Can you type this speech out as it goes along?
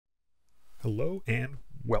Hello and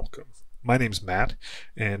welcome. My name's Matt,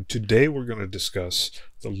 and today we're going to discuss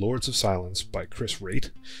The Lords of Silence by Chris Raitt.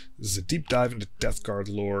 This is a deep dive into Death Guard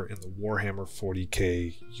lore in the Warhammer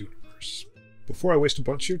 40k universe. Before I waste a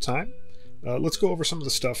bunch of your time, let's go over some of the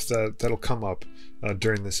stuff that'll come up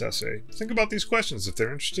during this essay. Think about these questions. If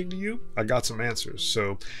they're interesting to you, I got some answers.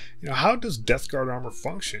 So, how does Death Guard armor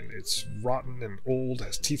function? It's rotten and old,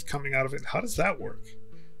 has teeth coming out of it. How does that work?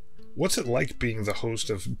 What's it like being the host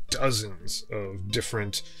of dozens of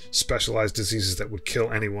different specialized diseases that would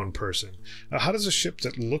kill any one person? How does a ship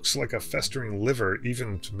that looks like a festering liver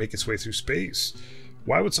even make its way through space?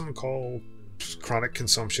 Why would someone call chronic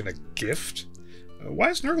consumption a gift? Why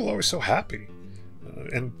is Nurgle always so happy?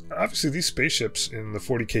 And obviously these spaceships in the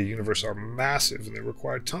 40k universe are massive and they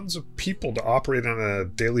require tons of people to operate on a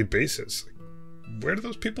daily basis. Where do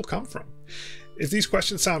those people come from? If these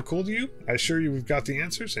questions sound cool to you, I assure you we've got the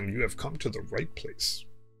answers and you have come to the right place.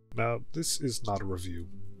 Now, this is not a review.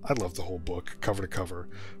 I love the whole book, cover to cover,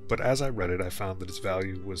 but as I read it, I found that its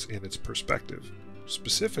value was in its perspective.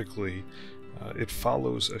 Specifically, it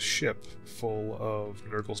follows a ship full of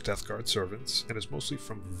Nurgle's Death Guard servants and is mostly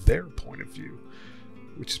from their point of view,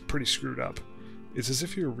 which is pretty screwed up. It's as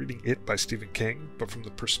if you were reading It by Stephen King, but from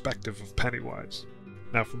the perspective of Pennywise.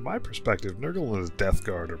 Now, from my perspective, Nurgle and the Death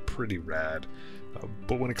Guard are pretty rad,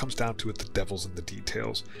 but when it comes down to it, the devil's in the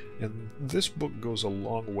details, and this book goes a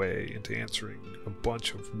long way into answering a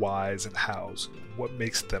bunch of whys and hows, what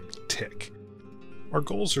makes them tick. Our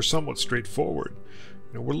goals are somewhat straightforward.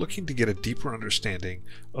 We're looking to get a deeper understanding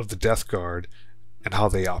of the Death Guard and how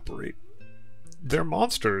they operate. They're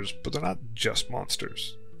monsters, but they're not just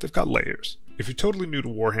monsters. They've got layers. If you're totally new to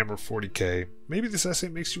Warhammer 40k, maybe this essay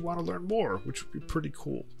makes you want to learn more, which would be pretty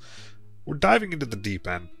cool. We're diving into the deep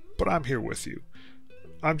end, but I'm here with you.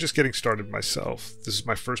 I'm just getting started myself. This is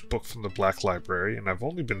my first book from the Black Library, and I've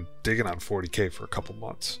only been digging on 40k for a couple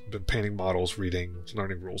months. I've been painting models, reading,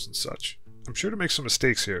 learning rules and such. I'm sure to make some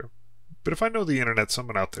mistakes here, but if I know the internet,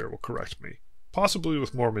 someone out there will correct me. Possibly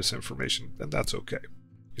with more misinformation, and that's okay.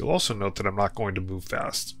 You'll also note that I'm not going to move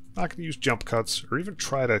fast. I'm not going to use jump cuts, or even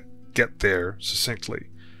try to get there succinctly.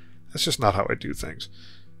 That's just not how I do things.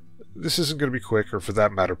 This isn't going to be quick, or for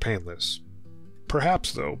that matter, painless.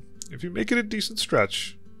 Perhaps, though, if you make it a decent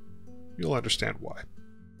stretch, you'll understand why.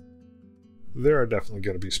 There are definitely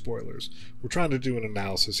going to be spoilers. We're trying to do an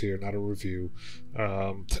analysis here, not a review.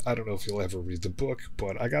 I don't know if you'll ever read the book,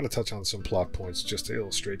 but I got to touch on some plot points just to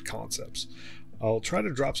illustrate concepts. I'll try to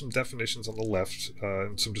drop some definitions on the left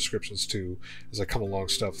and some descriptions too as I come along,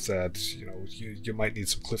 stuff that you might need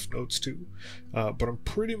some cliff notes to, but I'm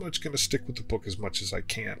pretty much going to stick with the book as much as I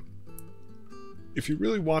can. If you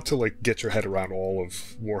really want to get your head around all of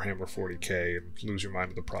Warhammer 40k and lose your mind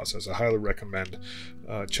in the process, I highly recommend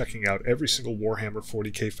checking out every single Warhammer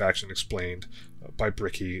 40k faction explained by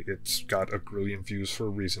Bricky. It's got a grillion views for a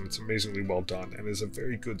reason. It's amazingly well done and is a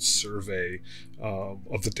very good survey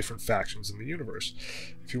of the different factions in the universe.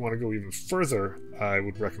 If you want to go even further, I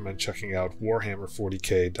would recommend checking out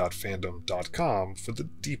warhammer40k.fandom.com for the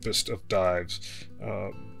deepest of dives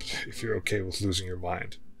if you're okay with losing your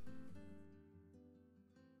mind.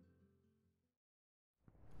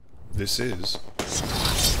 This is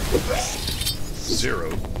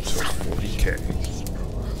 0 to 40k.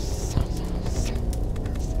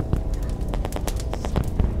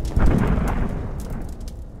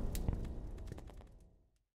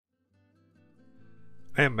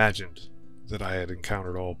 I imagined that I had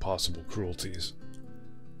encountered all possible cruelties.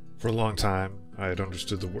 For a long time, I had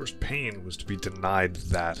understood the worst pain was to be denied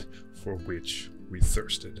that for which we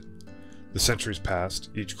thirsted. The centuries passed,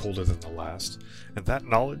 each colder than the last, and that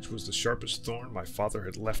knowledge was the sharpest thorn my father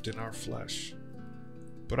had left in our flesh.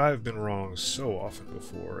 But I have been wrong so often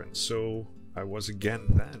before, and so I was again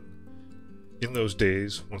then. In those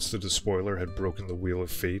days, once the despoiler had broken the wheel of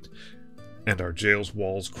fate, and our jail's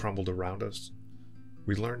walls crumbled around us,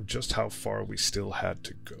 we learned just how far we still had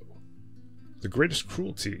to go. The greatest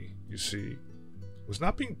cruelty, you see, was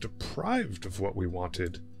not being deprived of what we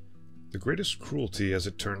wanted. The greatest cruelty, as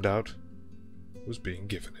it turned out, was being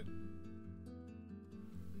given it.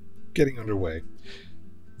 Getting underway.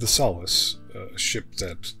 The Solace, a ship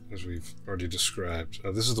that, as we've already described,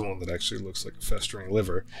 this is the one that actually looks like a festering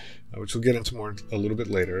liver, which we'll get into more a little bit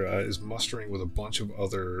later, is mustering with a bunch of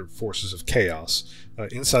other forces of chaos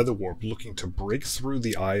inside the warp, looking to break through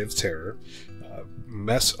the Eye of Terror,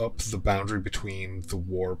 mess up the boundary between the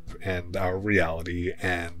warp and our reality,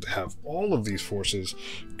 and have all of these forces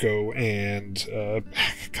go and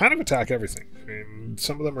kind of attack everything. I mean,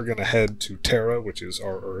 some of them are going to head to Terra, which is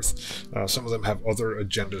our Earth. Some of them have other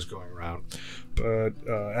agendas going around. But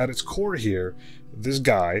at its core here, this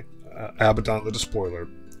guy Abaddon the Despoiler,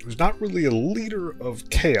 who's not really a leader of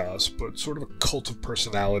chaos, but sort of a cult of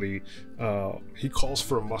personality. He calls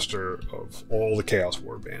for a muster of all the Chaos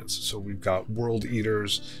Warbands. So we've got World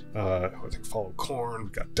Eaters, who I think follow Khorne.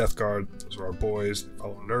 We've got Death Guard, those are our boys, they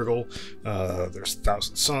follow Nurgle. There's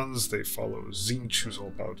Thousand Sons, they follow Tzeentch, who's all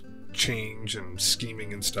about change and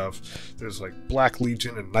scheming and stuff. There's like Black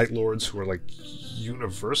Legion and Night Lords, who are like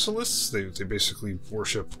universalists. They basically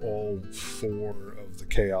worship all 4 of the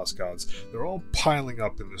Chaos Gods. They're all piling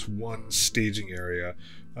up in this one staging area,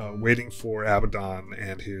 waiting for Abaddon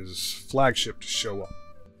and his flagship to show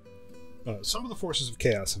up. Some of the forces of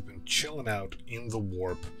Chaos have been chilling out in the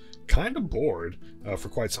warp, kind of bored for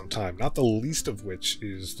quite some time, not the least of which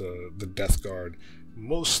is the Death Guard,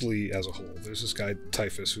 mostly as a whole. There's this guy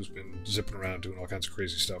Typhus who's been zipping around doing all kinds of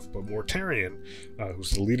crazy stuff, but Mortarion,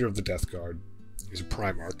 who's the leader of the Death Guard, he's a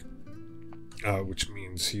Primarch, which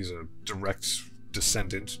means he's a direct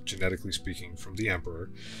descendant, genetically speaking, from the Emperor.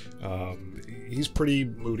 He's pretty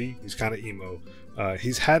moody, he's kind of emo.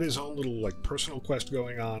 He's had his own little like personal quest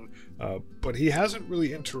going on, but he hasn't really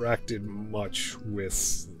interacted much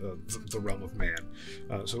with the realm of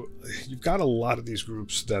man. So you've got a lot of these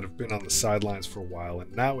groups that have been on the sidelines for a while,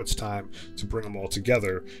 and now it's time to bring them all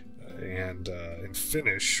together and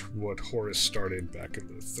finish what Horus started back in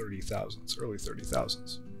the early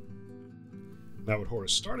 30,000s. Now, what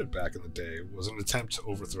Horus started back in the day was an attempt to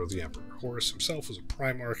overthrow the Emperor. Horus himself was a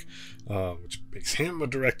Primarch, which makes him a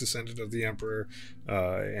direct descendant of the Emperor,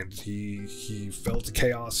 and he fell to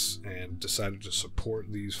chaos and decided to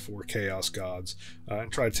support these 4 Chaos Gods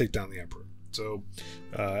and try to take down the Emperor. So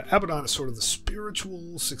Abaddon is sort of the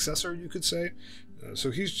spiritual successor, you could say. So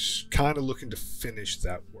he's just kind of looking to finish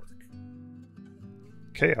that work.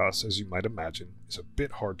 Chaos, as you might imagine, is a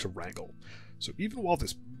bit hard to wrangle. So even while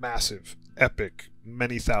this massive, epic,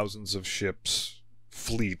 many thousands of ships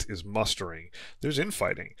fleet is mustering, there's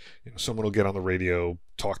infighting. Someone will get on the radio,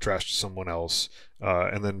 talk trash to someone else,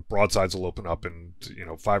 and then broadsides will open up and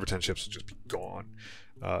 5 or 10 ships will just be gone.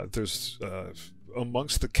 There's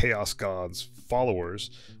amongst the Chaos Gods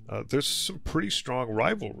followers, there's some pretty strong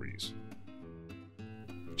rivalries.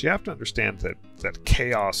 But you have to understand that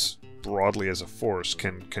chaos broadly as a force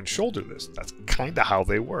can shoulder this. That's kind of how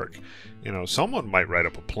they work. Someone might write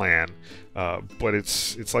up a plan, but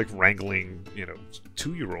it's like wrangling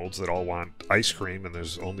 2-year-olds that all want ice cream and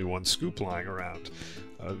there's only one scoop lying around.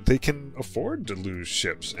 They can afford to lose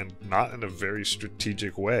ships, and not in a very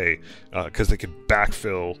strategic way, because they can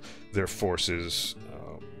backfill their forces,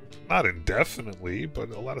 not indefinitely, but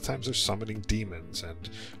a lot of times they're summoning demons, and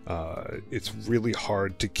it's really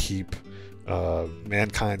hard to keep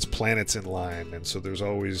mankind's planets in line, and so there's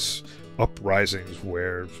always uprisings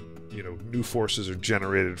where new forces are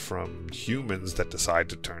generated from humans that decide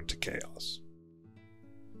to turn to chaos.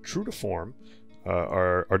 True to form,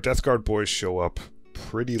 our Death Guard boys show up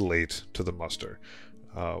pretty late to the muster.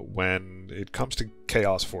 When it comes to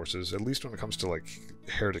chaos forces, at least when it comes to like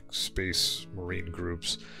heretic space marine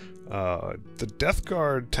groups, the Death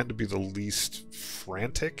Guard tend to be the least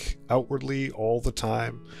frantic outwardly all the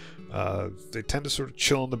time. They tend to sort of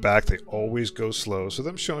chill in the back. They always go slow. So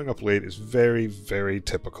them showing up late is very, very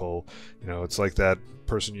typical. It's like that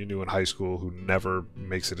person you knew in high school who never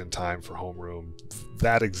makes it in time for homeroom.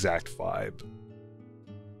 That exact vibe.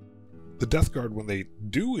 The Death Guard, when they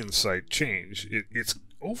do incite change, it's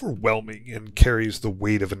overwhelming and carries the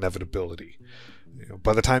weight of inevitability.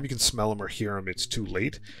 By the time you can smell them or hear them, it's too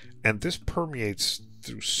late. And this permeates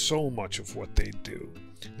through so much of what they do.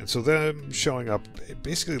 And so them showing up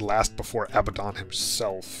basically last before Abaddon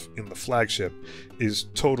himself in the flagship is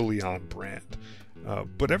totally on brand.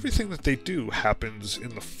 But everything that they do happens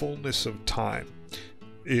in the fullness of time.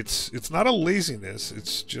 It's not a laziness,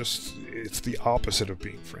 it's the opposite of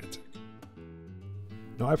being frantic.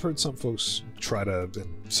 Now, I've heard some folks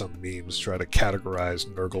in some memes, try to categorize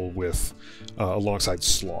Nurgle with alongside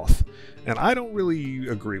Sloth. And I don't really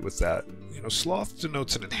agree with that. Sloth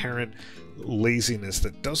denotes an inherent laziness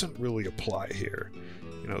that doesn't really apply here.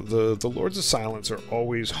 The Lords of Silence are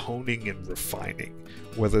always honing and refining,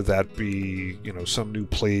 whether that be, some new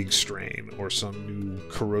plague strain, or some new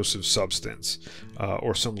corrosive substance,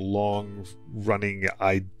 or some long-running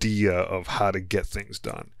idea of how to get things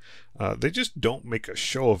done. They just don't make a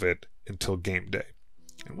show of it until game day.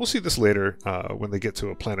 And we'll see this later when they get to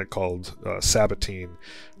a planet called Sabatine,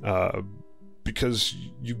 because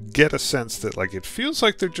you get a sense that it feels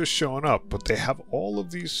like they're just showing up, but they have all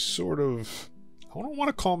of these sort of, I don't want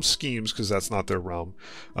to call them schemes because that's not their realm,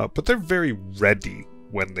 but they're very ready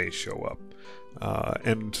when they show up.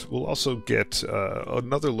 And we'll also get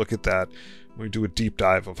another look at that when we do a deep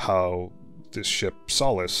dive of how this ship,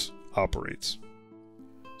 Solace, operates.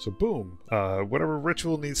 So boom, whatever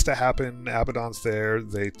ritual needs to happen, Abaddon's there,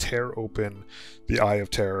 they tear open the Eye of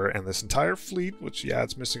Terror, and this entire fleet, which, yeah,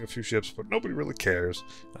 it's missing a few ships, but nobody really cares,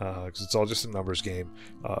 because it's all just a numbers game,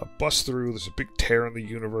 busts through. There's a big tear in the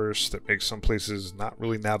universe that makes some places not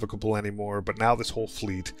really navigable anymore, but now this whole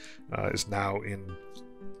fleet is now in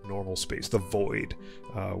normal space, the Void,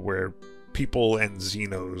 where people and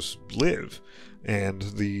Xenos live, and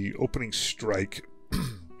the opening strike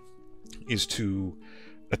is to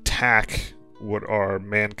attack what are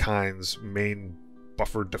mankind's main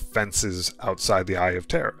buffer defenses outside the Eye of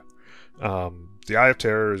Terror. The Eye of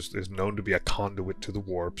Terror is known to be a conduit to the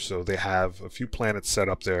warp, so they have a few planets set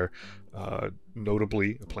up there,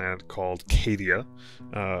 notably a planet called Cadia.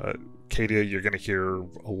 Cadia you're going to hear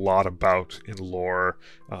a lot about in lore.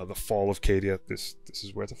 The fall of Cadia, this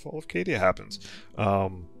is where the fall of Cadia happens.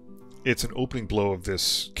 It's an opening blow of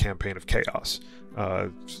this campaign of chaos.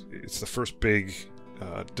 It's the first big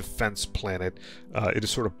defense planet. It is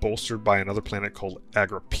sort of bolstered by another planet called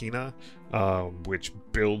Agrippina, which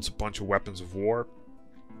builds a bunch of weapons of war.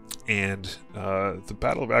 And the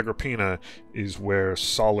Battle of Agrippina is where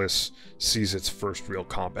Solace sees its first real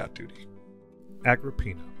combat duty.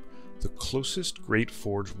 Agrippina, the closest great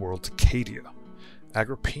forge world to Cadia.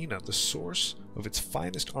 Agrippina, the source of its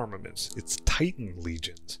finest armaments, its Titan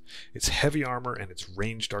legions, its heavy armor, and its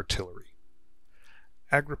ranged artillery.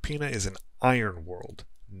 Agrippina is an iron world,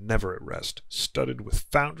 never at rest, studded with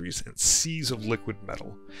foundries and seas of liquid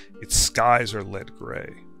metal. Its skies are lead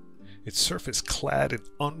gray. Its surface clad in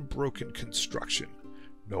unbroken construction.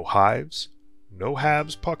 No hives, no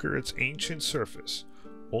halves pucker its ancient surface,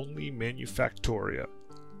 only manufactoria,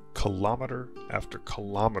 kilometer after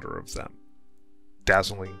kilometer of them,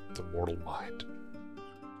 dazzling the mortal mind.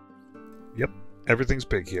 Yep, everything's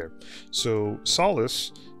big here. So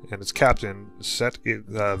Solace and its captain set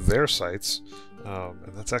their sights,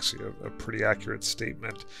 and that's actually a pretty accurate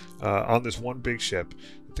statement, on this one big ship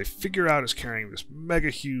that they figure out is carrying this mega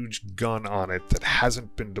huge gun on it that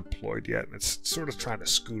hasn't been deployed yet, and it's sort of trying to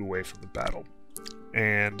scoot away from the battle.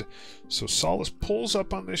 And so Solace pulls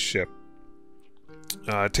up on this ship,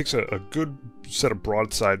 takes a good set of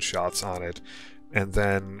broadside shots on it, and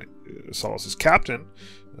then Solace's captain,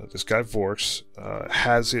 this guy Vorks,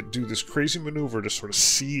 has it do this crazy maneuver to sort of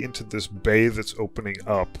see into this bay that's opening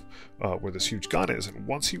up where this huge gun is. And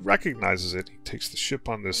once he recognizes it, he takes the ship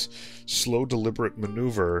on this slow, deliberate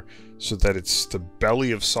maneuver so that it's the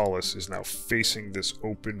belly of Solace is now facing this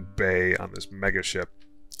open bay on this mega ship.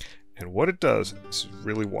 And what it does, and this is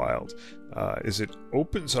really wild, is it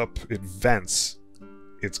opens up, it vents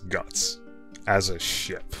its guts as a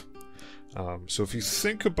ship. So if you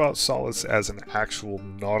think about Solace as an actual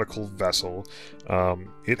nautical vessel,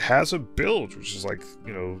 it has a bilge, which is like,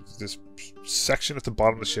 you know, this section at the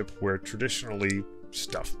bottom of the ship where traditionally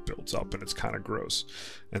stuff builds up and it's kind of gross.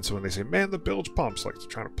 And so when they say, man, the bilge pumps, like they're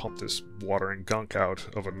trying to pump this water and gunk out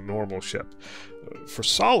of a normal ship. For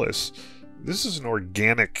Solace, this is an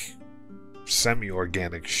organic,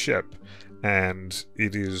 semi-organic ship, and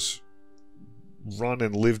it is run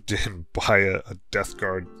and lived in by a Death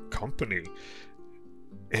Guard company,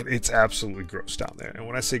 and it's absolutely gross down there. And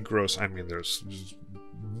when I say gross, I mean there's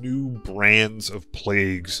new brands of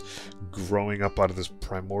plagues growing up out of this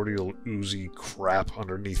primordial oozy crap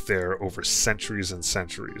underneath there over centuries and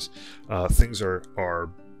centuries. Things are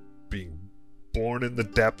being born in the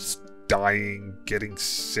depths, dying, getting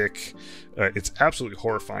sick. It's absolutely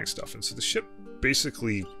horrifying stuff. And so the ship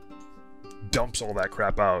basically dumps all that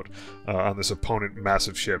crap out on this opponent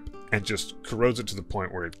massive ship and just corrodes it to the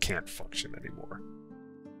point where it can't function anymore.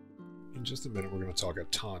 In just a minute, we're going to talk a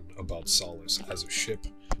ton about Solace as a ship,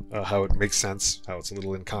 how it makes sense, how it's a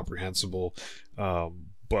little incomprehensible.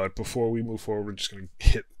 But before we move forward, we're just going to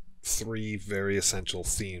hit three very essential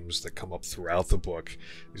themes that come up throughout the book.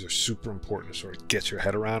 These are super important to sort of get your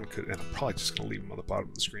head around, and I'm probably just going to leave them on the bottom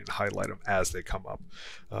of the screen and highlight them as they come up.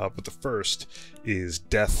 But the first is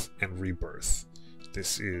death and rebirth.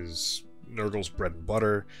 This is Nurgle's bread and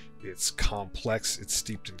butter. It's complex, it's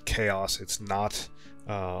steeped in chaos, it's not...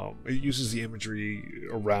 it uses the imagery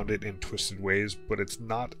around it in twisted ways, but it's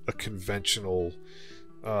not a conventional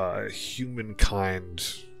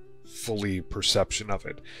humankind fully perception of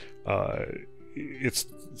it. It's,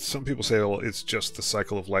 some people say, well, it's just the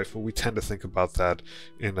cycle of life, but we tend to think about that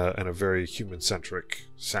in a very human-centric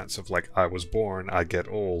sense of like, I was born, I get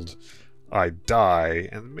old, I die,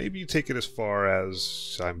 and maybe you take it as far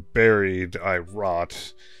as I'm buried, I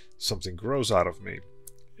rot, something grows out of me.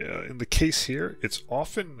 In the case here, it's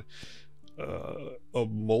often a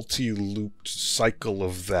multi-looped cycle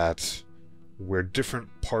of that where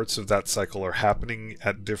different parts of that cycle are happening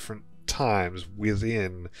at different times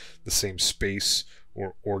within the same space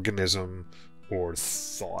or organism or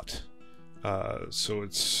thought. So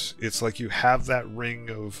it's like you have that ring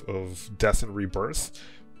of death and rebirth,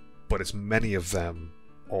 but it's many of them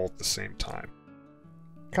all at the same time.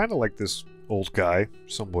 Kind of like this old guy,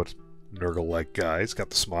 somewhat Nurgle-like guy. He's got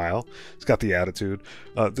the smile, he's got the attitude.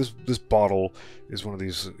 This bottle is one of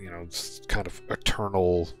these, kind of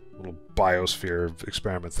eternal little biosphere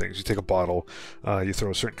experiment things. You take a bottle, you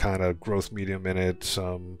throw a certain kind of growth medium in it,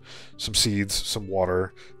 some seeds, some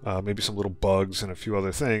water, maybe some little bugs and a few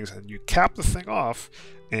other things, and you cap the thing off,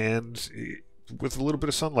 and with a little bit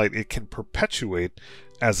of sunlight it can perpetuate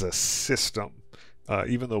as a system,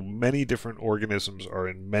 even though many different organisms are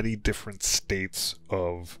in many different states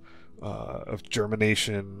of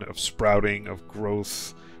germination, of sprouting, of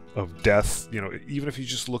growth, of death. Even if you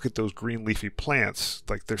just look at those green leafy plants,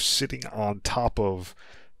 like they're sitting on top of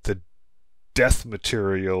the death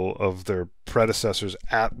material of their predecessors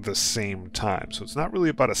at the same time. So it's not really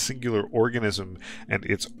about a singular organism and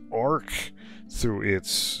its arc through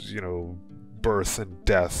its, birth and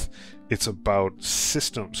death. It's about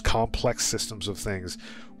systems, complex systems of things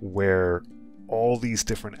where all these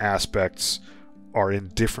different aspects are in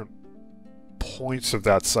different points of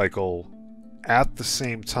that cycle at the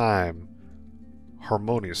same time,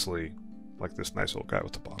 harmoniously, like this nice old guy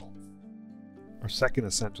with the bottle. Our second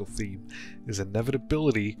essential theme is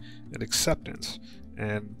inevitability and acceptance,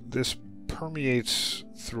 and this permeates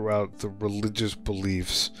throughout the religious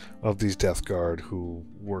beliefs of these Death Guard who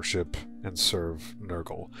worship and serve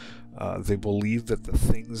Nurgle. They believe that the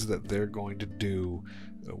things that they're going to do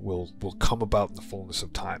will come about in the fullness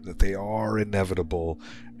of time, that they are inevitable,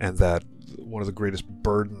 and that one of the greatest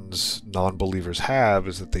burdens non-believers have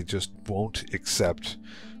is that they just won't accept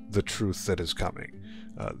the truth that is coming.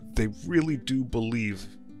 They really do believe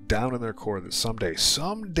down in their core that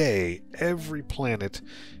someday, every planet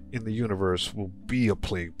in the universe will be a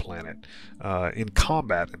plague planet, in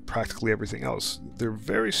combat and practically everything else. They're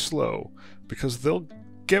very slow because they'll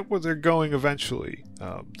get where they're going eventually.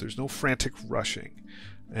 There's no frantic rushing.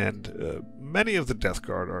 And many of the Death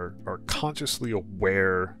Guard are consciously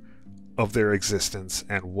aware of their existence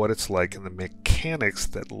and what it's like and the mechanics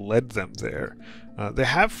that led them there. They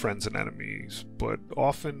have friends and enemies, but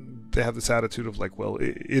often they have this attitude of like, well,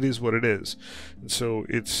 it is what it is. And so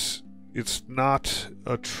it's not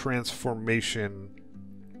a transformation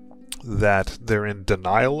that they're in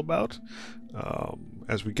denial about.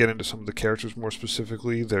 As we get into some of the characters more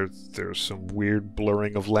specifically, there's some weird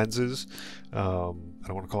blurring of lenses. I don't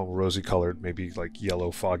want to call them rosy colored, maybe like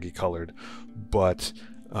yellow foggy colored, but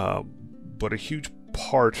a huge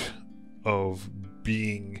part of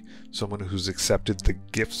being someone who's accepted the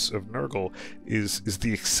gifts of Nurgle is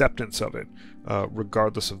the acceptance of it,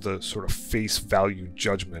 regardless of the sort of face value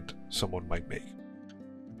judgment someone might make.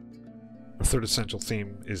 The third essential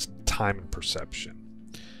theme is time and perception.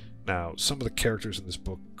 Now, some of the characters in this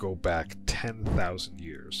book go back 10,000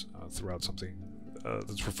 years throughout something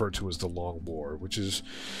that's referred to as the Long War, which is,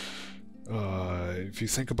 if you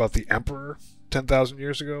think about the Emperor 10,000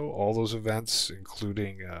 years ago, all those events,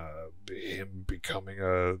 including him becoming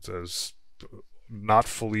a not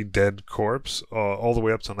fully dead corpse, all the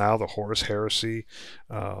way up till now, the Horus Heresy,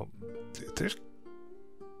 there's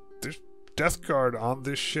Death Guard on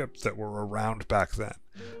this ship that were around back then.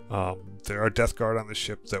 There are Death Guard on the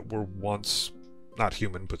ship that were once not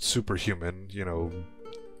human but superhuman,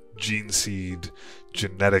 gene seed,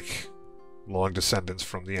 genetic long descendants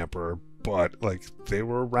from the Emperor, but like they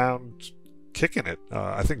were around kicking it.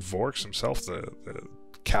 I think Vorx himself, the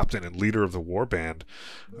captain and leader of the warband,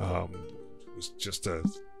 was just a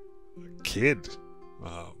kid,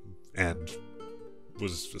 and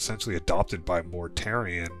was essentially adopted by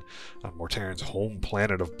Mortarion on Mortarion's home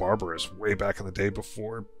planet of Barbarous way back in the day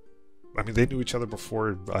before. I mean, they knew each other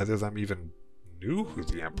before either of them even knew who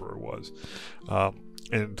the Emperor was.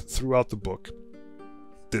 And throughout the book,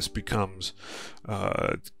 this becomes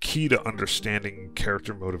key to understanding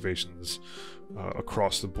character motivations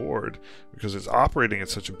across the board, because it's operating at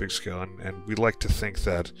such a big scale, and we like to think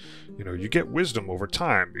that you get wisdom over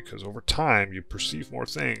time, because over time you perceive more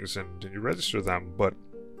things and you register them, but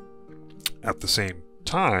at the same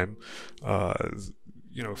time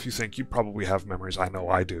if you think, you probably have memories, I know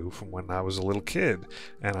I do, from when I was a little kid,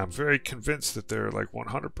 and I'm very convinced that they're like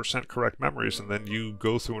 100% correct memories, and then you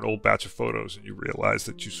go through an old batch of photos and you realize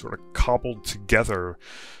that you sort of cobbled together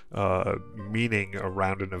meaning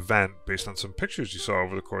around an event based on some pictures you saw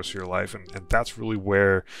over the course of your life, and that's really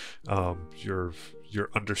where your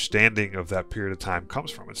understanding of that period of time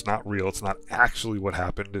comes from. It's not real. It's not actually what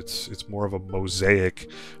happened. It's more of a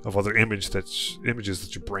mosaic of other images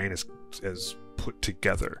that your brain has put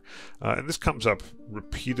together. And this comes up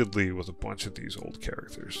repeatedly with a bunch of these old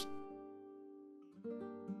characters.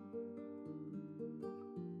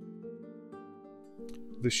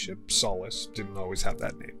 The ship Solace didn't always have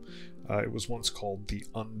that name. It was once called the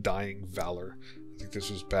Undying Valor. I think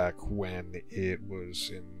this was back when it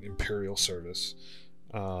was in Imperial service.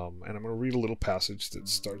 And I'm going to read a little passage that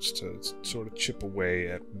starts to sort of chip away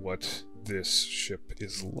at what this ship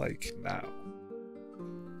is like now.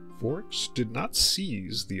 Voryx did not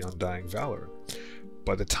seize the Undying Valor.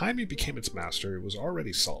 By the time he became its master, it was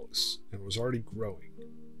already Solace, and was already growing,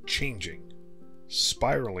 changing,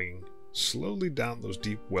 spiraling slowly down those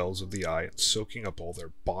deep wells of the eye and soaking up all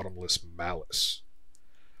their bottomless malice.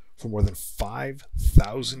 For more than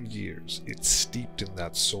 5,000 years, it steeped in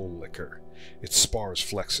that soul liquor, its spars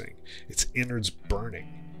flexing, its innards burning,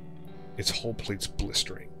 its hull plates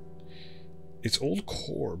blistering. Its old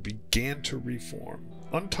core began to reform,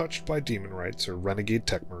 untouched by demon rights or renegade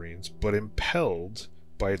tech marines, but impelled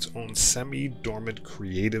by its own semi-dormant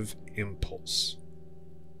creative impulse.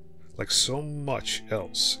 Like so much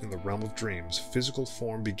else in the realm of dreams, physical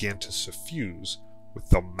form began to suffuse with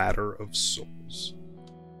the matter of souls.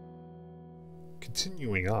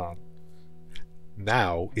 Continuing on,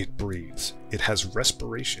 now it breathes. It has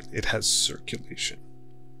respiration. It has circulation.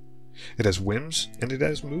 It has whims and it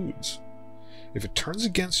has moods. If it turns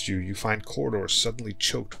against you, you find corridors suddenly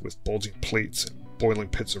choked with bulging plates and boiling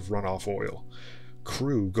pits of runoff oil.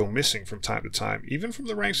 Crew go missing from time to time, even from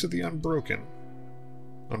the ranks of the Unbroken.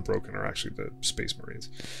 Unbroken are actually the Space Marines.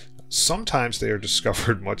 Sometimes they are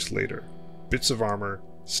discovered much later. Bits of armor,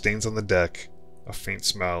 stains on the deck, a faint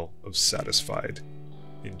smell of satisfied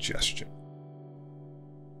ingestion.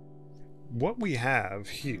 What we have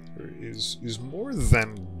here is more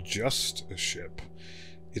than just a ship.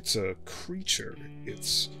 It's a creature.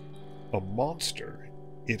 It's a monster.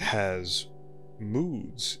 It has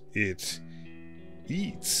moods. It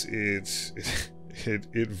eats.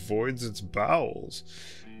 It voids its bowels.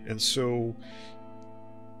 And so,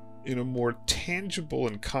 in a more tangible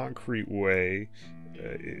and concrete way,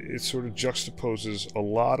 it sort of juxtaposes a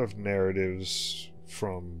lot of narratives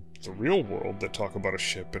from the real world that talk about a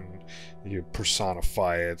ship, and you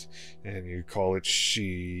personify it and you call it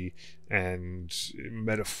she, and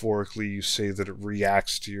metaphorically you say that it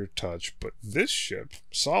reacts to your touch. But this ship,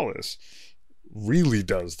 Solace, really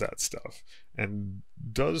does that stuff and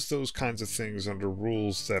does those kinds of things under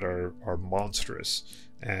rules that are monstrous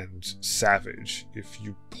and savage. If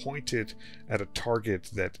you point it at a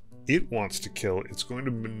target that it wants to kill, it's going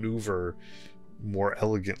to maneuver more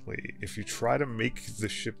elegantly. If you try to make the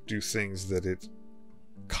ship do things that it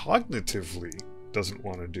cognitively doesn't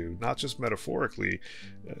want to do, not just metaphorically,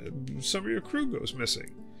 some of your crew goes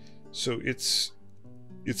missing. So it's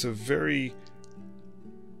a very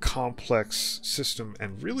complex system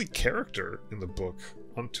and really character in the book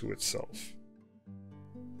unto itself.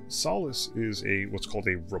 Solace is what's called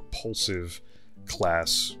a repulsive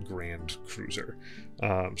class Grand Cruiser.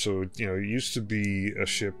 So, it used to be a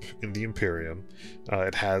ship in the Imperium.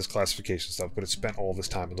 It has classification stuff, but it spent all this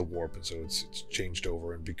time in the warp, and so it's changed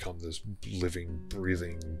over and become this living,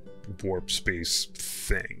 breathing warp space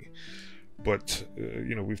thing. But,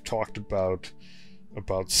 we've talked about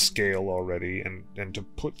scale already, and to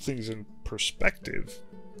put things in perspective,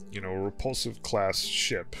 a repulsive class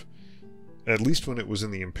ship, at least when it was in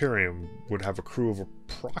the Imperium, would have a crew of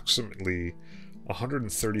approximately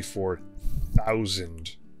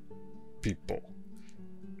 134,000 people.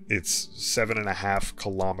 It's 7.5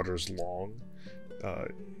 kilometers long.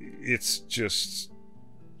 It's just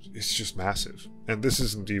massive. And this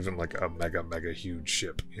isn't even like a mega huge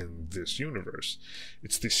ship in this universe.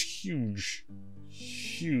 It's this huge,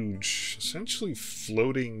 essentially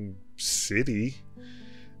floating city.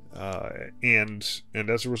 And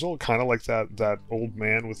as a result, kind of like that old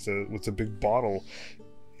man with the big bottle,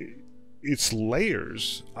 its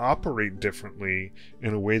layers operate differently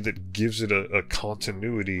in a way that gives it a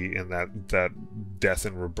continuity in that death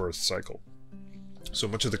and rebirth cycle. So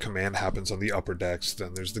much of the command happens on the upper decks,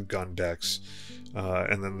 then there's the gun decks,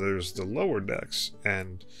 and then there's the lower decks.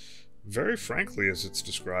 And very frankly, as it's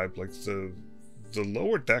described, like the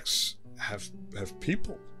lower decks have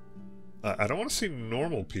people. I don't want to say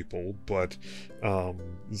normal people, but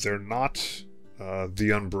they're not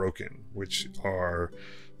the Unbroken, which are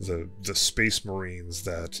the Space Marines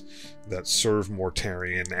that serve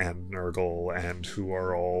Mortarion and Nurgle, and who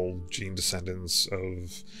are all gene descendants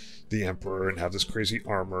of the Emperor and have this crazy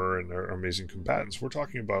armor and are amazing combatants. We're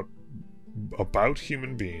talking about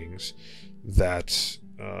human beings that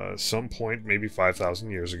some point, maybe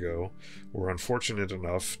 5,000 years ago, were unfortunate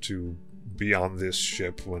enough to be on this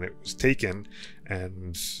ship when it was taken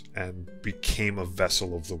and became a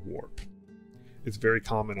vessel of the warp. It's very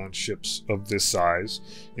common on ships of this size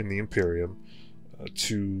in the Imperium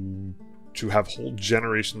to have whole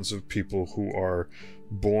generations of people who are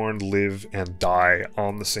born, live, and die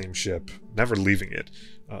on the same ship, never leaving it.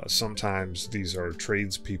 Sometimes these are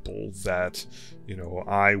tradespeople that, you know,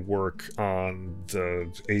 I work on the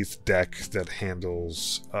 8th deck that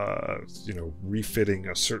handles, you know, refitting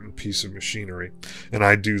a certain piece of machinery. And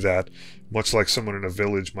I do that, much like someone in a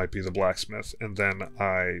village might be the blacksmith. And then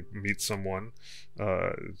I meet someone,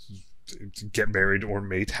 get married or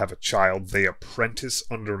mate, have a child, they apprentice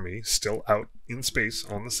under me, still out in space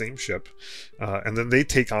on the same ship, and then they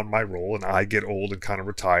take on my role, and I get old and kind of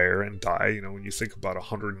retire and die. You know, when you think about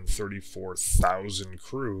 134,000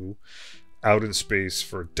 crew out in space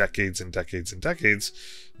for decades and decades and decades,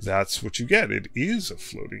 that's what you get. It is a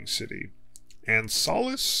floating city. And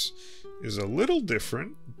Solace is a little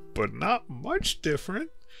different, but not much different.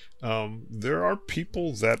 There are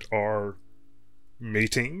people that are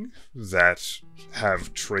mating, that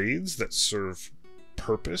have trades that serve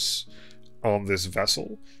purpose on this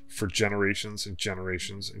vessel for generations and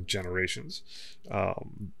generations and generations.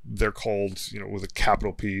 They're called, you know, with a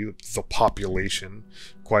capital P, the population,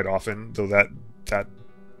 quite often, though that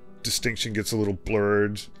distinction gets a little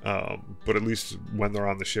blurred, but at least when they're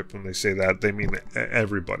on the ship, when they say that, they mean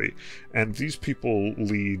everybody. And these people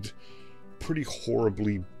lead pretty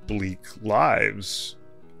horribly bleak lives,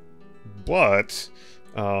 but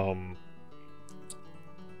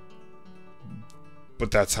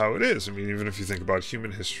that's how it is. I mean, even if you think about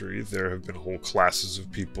human history, there have been whole classes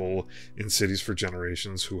of people in cities for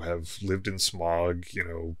generations who have lived in smog, you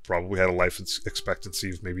know, probably had a life expectancy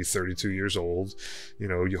of maybe 32 years old. You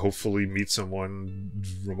know, you hopefully meet someone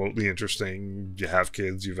remotely interesting, you have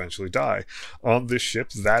kids, you eventually die. On this ship,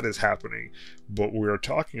 that is happening. But we are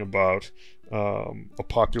talking about a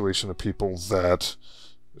population of people that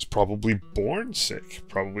is probably born sick,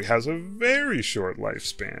 probably has a very short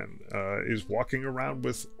lifespan, is walking around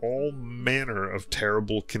with all manner of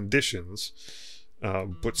terrible conditions,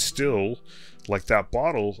 but still, like that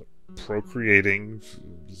bottle, procreating,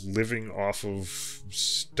 living off of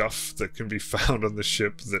stuff that can be found on the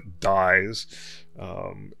ship that dies.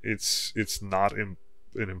 It's not an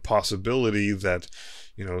impossibility that,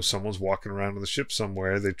 you know, someone's walking around on the ship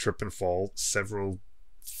somewhere, they trip and fall, several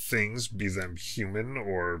things, be them human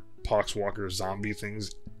or poxwalker zombie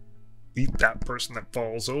things, eat that person that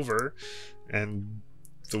falls over, and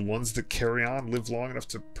the ones that carry on live long enough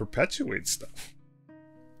to perpetuate stuff.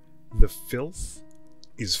 The filth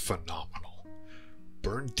is phenomenal.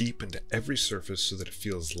 Burned deep into every surface so that it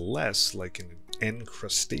feels less like an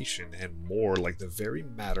encrustation and more like the very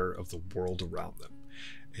matter of the world around them.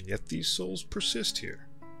 And yet these souls persist here,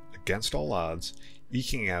 against all odds,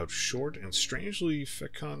 eking out short and strangely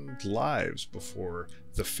fecund lives before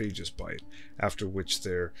the phages bite, after which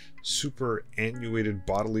their superannuated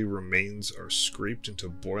bodily remains are scraped into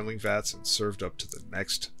boiling vats and served up to the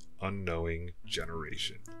next unknowing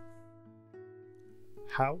generation.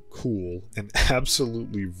 How cool and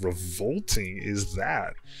absolutely revolting is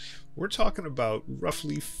that? We're talking about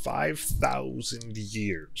roughly 5,000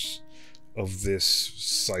 years of this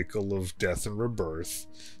cycle of death and rebirth,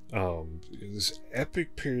 this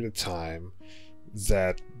epic period of time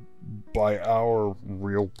that, by our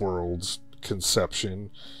real world's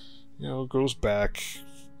conception, you know, goes back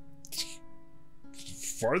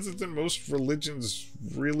farther than most religions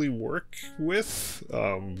really work with.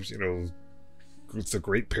 You know, the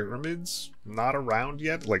Great Pyramids not around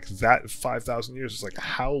yet. Like, that 5,000 years is like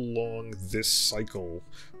how long this cycle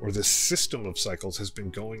or this system of cycles has been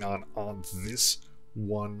going on this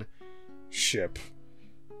one ship,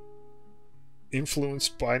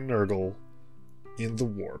 influenced by Nurgle in the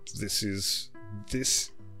warp. This is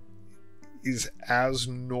as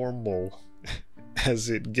normal as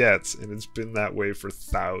it gets, and it's been that way for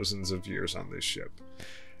thousands of years on this ship.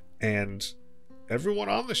 And everyone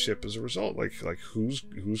on the ship, as a result, like who's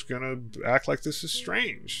gonna act like this is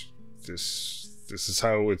strange? This is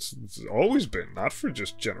how it's always been, not for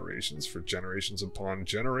just generations, for generations upon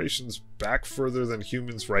generations, back further than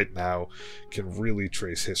humans right now can really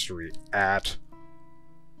trace history at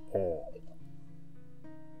all.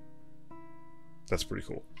 That's pretty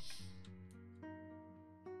cool.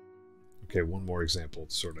 Okay, one more example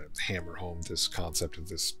to sort of hammer home this concept of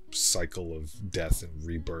this cycle of death and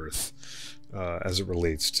rebirth as it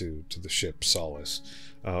relates to the ship Solace.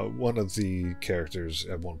 One of the characters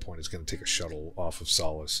at one point is going to take a shuttle off of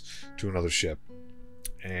Solace to another ship,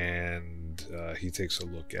 and he takes a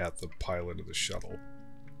look at the pilot of the shuttle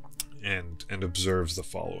and observes the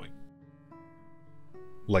following.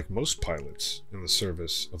 Like most pilots in the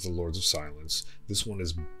service of the Lords of Silence, this one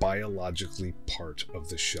is biologically part of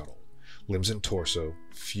the shuttle. Limbs and torso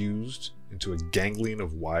fused into a ganglion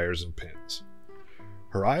of wires and pins.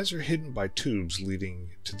 Her eyes are hidden by tubes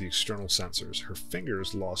leading to the external sensors, her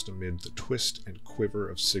fingers lost amid the twist and quiver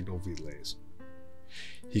of signal relays.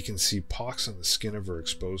 He can see pox on the skin of her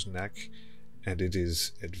exposed neck, and it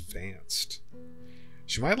is advanced.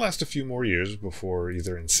 She might last a few more years before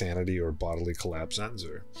either insanity or bodily collapse ends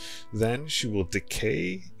her. Then she will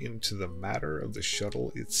decay into the matter of the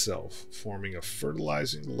shuttle itself, forming a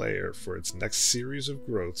fertilizing layer for its next series of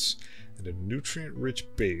growths and a nutrient-rich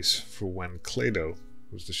base for when Clado,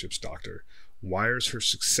 who's the ship's doctor, wires her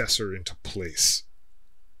successor into place.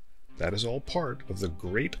 That is all part of the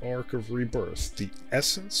great arc of rebirth, the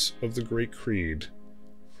essence of the great creed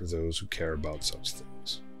for those who care about such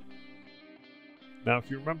things. Now,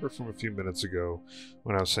 if you remember from a few minutes ago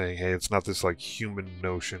when I was saying, hey, it's not this like human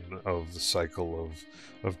notion of the cycle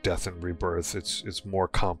of death and rebirth, it's more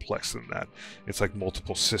complex than that. It's like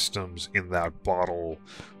multiple systems in that bottle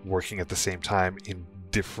working at the same time in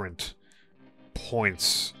different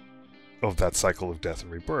points of that cycle of death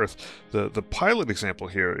and rebirth. The pilot example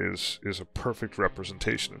here is a perfect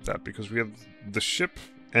representation of that, because we have the ship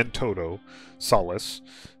en toto, Solace,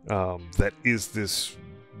 that is this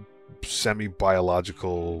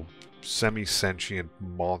semi-biological, semi-sentient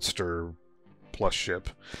monster plus ship.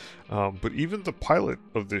 But even the pilot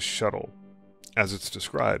of this shuttle, as it's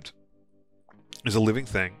described, is a living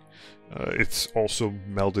thing. It's also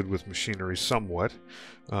melded with machinery somewhat,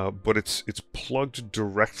 but it's plugged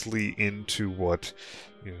directly into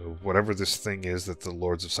whatever this thing is that the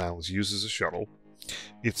Lords of Silence use as a shuttle.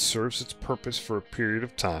 It serves its purpose for a period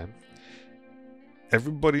of time.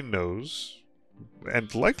 Everybody knows,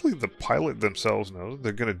 and likely the pilot themselves knows,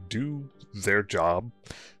 they're going to do their job,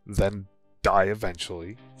 then die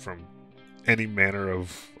eventually from any manner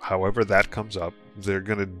of however that comes up. They're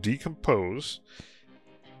going to decompose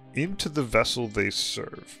into the vessel they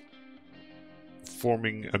serve,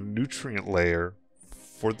 forming a nutrient layer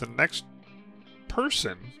for the next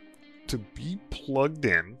person to be plugged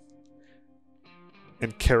in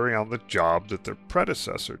and carry on the job that their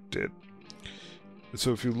predecessor did.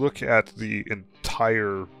 So if you look at the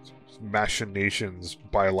entire machinations,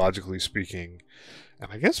 biologically speaking,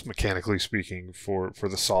 and I guess mechanically speaking, for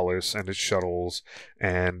the Solace and its shuttles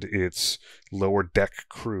and its lower deck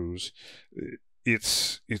crews,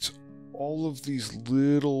 it's all of these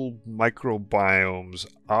little microbiomes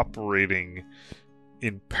operating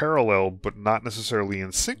in parallel but not necessarily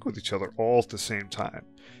in sync with each other all at the same time.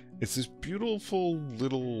 It's this beautiful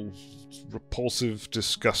little repulsive,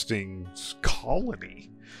 disgusting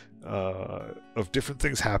colony of different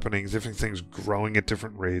things happening, different things growing at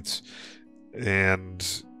different rates, and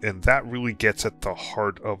that really gets at the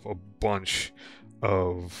heart of a bunch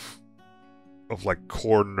of like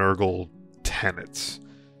core Nurgle tenets.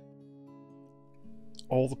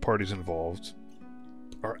 All the parties involved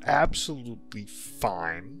are absolutely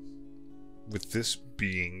fine with this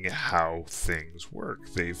being how things work.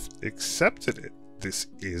 They've accepted it. This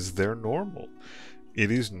is their normal.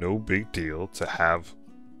 It is no big deal to have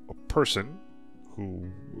a person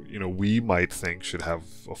who, we might think should have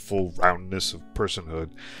a full roundness of personhood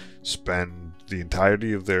spend the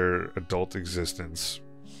entirety of their adult existence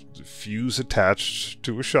fuse attached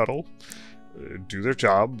to a shuttle, do their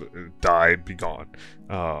job, die, be gone.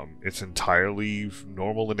 It's entirely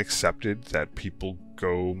normal and accepted that people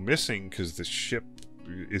go missing because the ship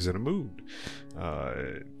is in a mood.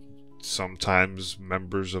 Sometimes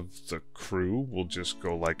members of the crew will just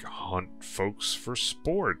go like hunt folks for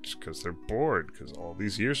sport because they're bored because all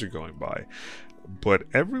these years are going by. But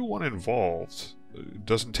everyone involved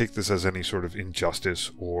doesn't take this as any sort of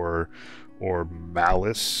injustice or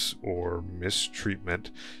malice or mistreatment.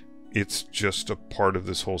 It's just a part of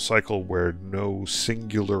this whole cycle where no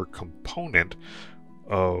singular component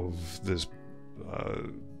of this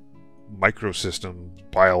microsystem,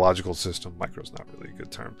 biological system, micro's not really a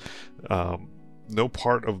good term, no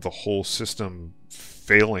part of the whole system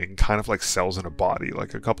failing, kind of like cells in a body.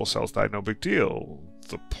 Like a couple cells died, no big deal.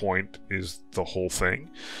 The point is the whole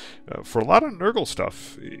thing. For a lot of Nurgle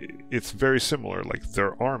stuff, it's very similar. Like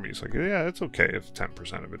their armies, like, yeah, it's okay if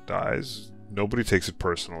 10% of it dies. nobody takes it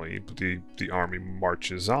personally. The army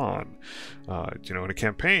marches on. In a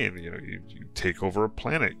campaign, you take over a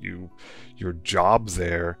planet. Your job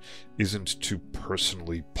there isn't to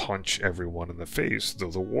personally punch everyone in the face,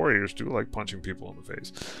 though the warriors do like punching people in the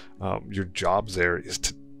face. Your job there is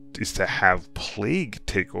to have plague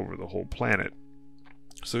take over the whole planet.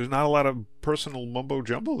 So there's not a lot of personal mumbo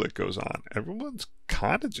jumbo that goes on. Everyone's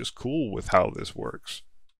kind of just cool with how this works.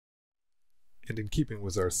 And in keeping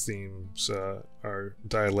with our themes, our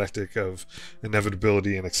dialectic of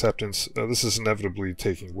inevitability and acceptance, this is inevitably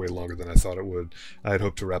taking way longer than I thought it would. I had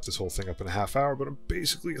hoped to wrap this whole thing up in a half hour, but I'm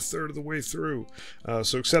basically a third of the way through.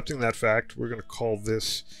 So accepting that fact, we're going to call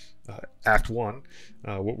this Act 1.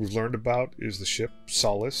 What we've learned about is the ship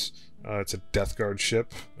Solace. It's a Death Guard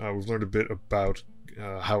ship. We've learned a bit about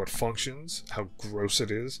how it functions, how gross it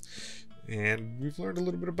is, and we've learned a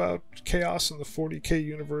little bit about chaos in the 40k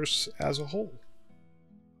universe as a whole.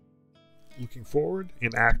 Looking forward,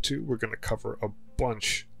 in Act 2, we're going to cover a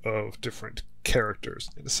bunch of different characters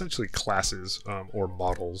and essentially classes or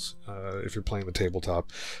models. If you're playing the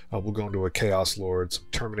tabletop, we'll go into a Chaos Lord, some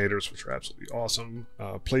Terminators, which are absolutely awesome,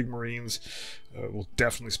 Plague Marines. We'll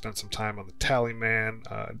definitely spend some time on the Tallyman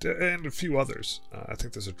and a few others. I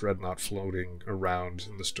think there's a Dreadnought floating around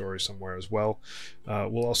in the story somewhere as well.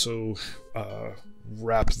 We'll also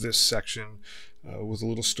wrap this section with a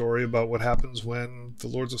little story about what happens when the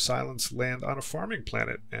Lords of Silence land on a farming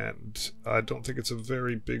planet, and I don't think it's a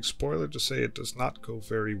very big spoiler to say it does not go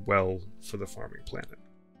very well for the farming planet.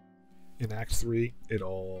 In Act 3, it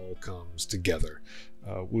all comes together.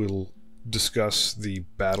 We'll discuss the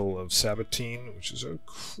Battle of Sabatine, which is a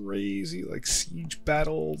crazy siege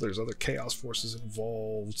battle. There's other chaos forces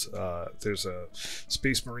involved. There's a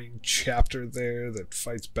Space Marine chapter there that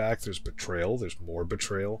fights back. There's betrayal. There's more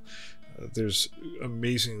betrayal. There's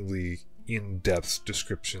amazingly in-depth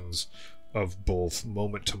descriptions of both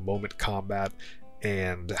moment-to-moment combat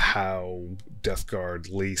and how Death Guard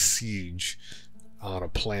lay siege on a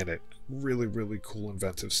planet. Really, really cool,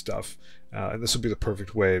 inventive stuff. And this will be the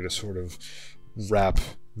perfect way to sort of wrap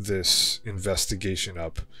this investigation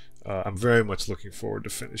up. I'm very much looking forward to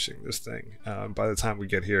finishing this thing. By the time we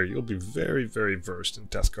get here, you'll be very, very versed in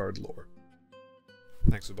Death Guard lore.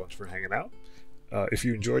 Thanks a bunch for hanging out. If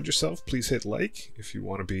you enjoyed yourself, please hit like. If you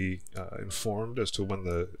want to be informed as to when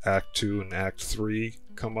the Act 2 and Act 3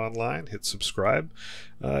 come online, hit subscribe.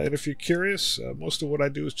 And if you're curious, most of what I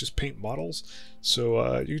do is just paint models.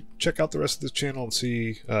 So you check out the rest of the channel and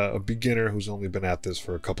see a beginner who's only been at this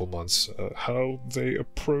for a couple months, how they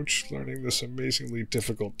approach learning this amazingly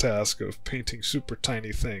difficult task of painting super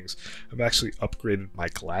tiny things. I've actually upgraded my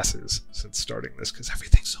glasses since starting this because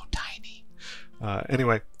everything's so tiny.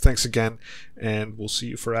 Anyway, thanks again, and we'll see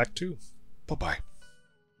you for Act 2. Bye-bye.